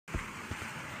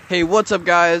Hey, what's up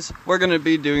guys? We're gonna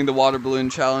be doing the water balloon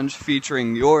challenge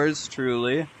featuring yours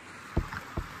truly,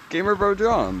 Gamer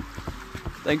John.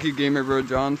 Thank you Gamer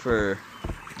John for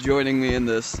joining me in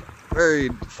this very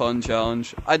fun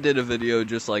challenge. I did a video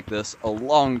just like this a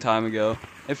long time ago.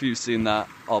 If you've seen that,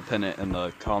 I'll pin it in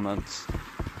the comments.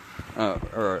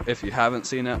 Or if you haven't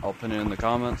seen it, I'll pin it in the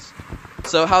comments.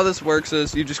 So how this works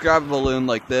is you just grab a balloon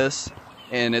like this,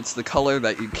 and it's the color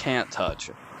that you can't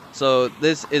touch. So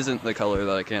this isn't the color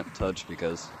that I can't touch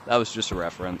because that was just a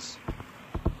reference.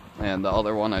 And the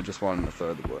other one I just wanted to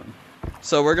throw the balloon.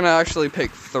 So we're gonna actually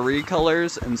pick 3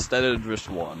 colors instead of just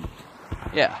 1.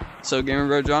 Yeah, so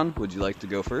Gamer John, would you like to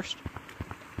go first?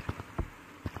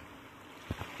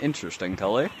 Interesting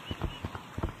color.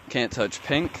 Can't touch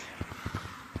pink.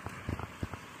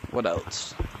 What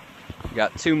else?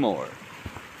 Got 2 more.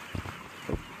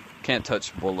 Can't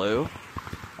touch blue.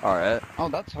 Alright. Oh,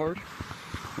 that's hard.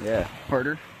 Yeah.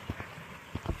 Harder.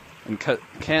 And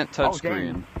can't touch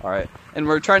green. Alright. And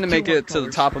we're trying to make it to the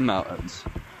top of mountains.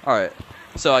 Alright.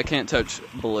 So I can't touch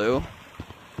blue.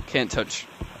 Can't touch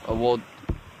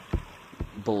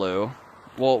blue.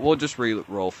 We'll just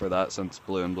re-roll for that since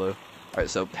blue and blue.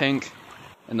 Alright, so pink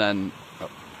and then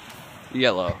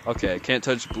yellow. Okay, can't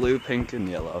touch blue, pink, and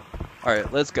yellow.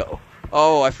 Alright, let's go.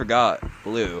 Oh, I forgot.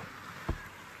 Blue.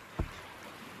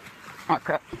 Oh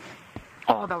crap.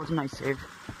 Oh, that was a nice save.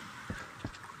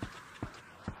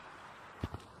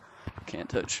 Can't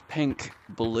touch pink,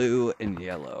 blue, and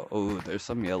yellow. Oh, there's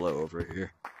some yellow over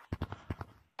here.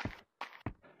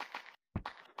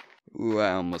 Ooh,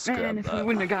 I almost grabbed that. Man, if we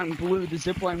wouldn't have gotten blue, the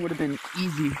zipline would have been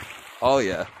easy. Oh,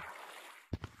 yeah.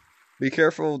 Be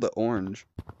careful of the orange.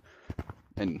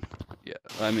 And, yeah,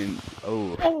 I mean,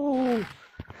 oh. Oh!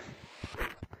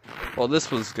 Well,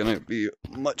 this was gonna be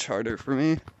much harder for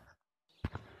me.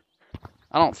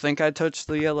 I don't think I touched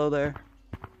the yellow there.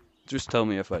 Just tell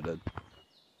me if I did.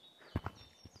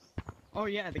 Oh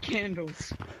yeah, the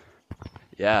candles.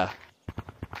 Yeah.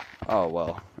 Oh,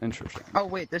 well, interesting. Oh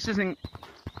wait, this isn't...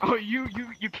 Oh, you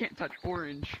can't touch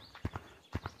orange.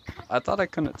 I thought I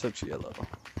couldn't touch yellow.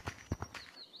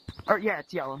 Oh yeah,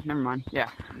 it's yellow. Never mind. Yeah.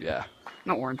 Yeah.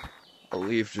 No orange. A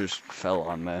leaf just fell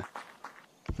on me.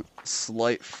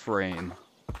 Slight frame.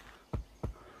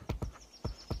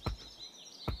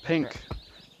 Pink,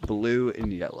 blue,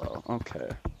 and yellow.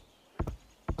 Okay.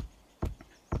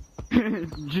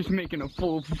 Just making a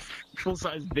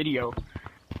full-size video.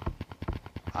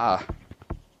 Ah.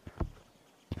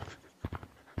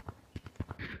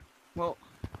 Well,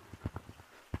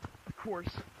 of course,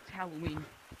 it's Halloween.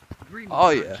 Oh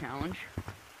yeah. Challenge.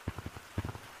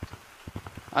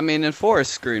 I mean, in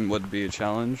forest green would be a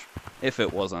challenge if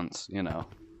it wasn't, you know.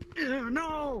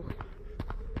 No.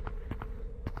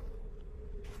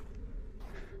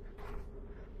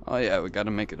 Oh yeah, we gotta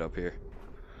make it up here.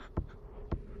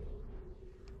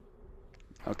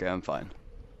 Okay, I'm fine.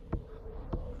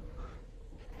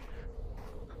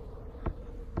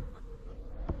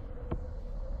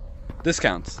 This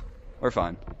counts. We're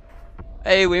fine.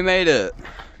 Hey, we made it.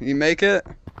 You make it?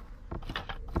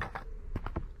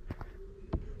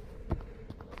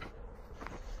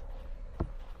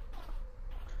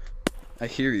 I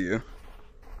hear you.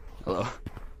 Hello.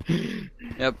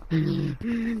 Yep.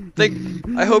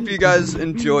 I hope you guys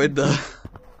enjoyed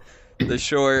the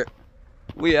short.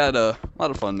 We had a lot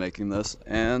of fun making this,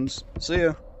 and see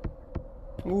ya.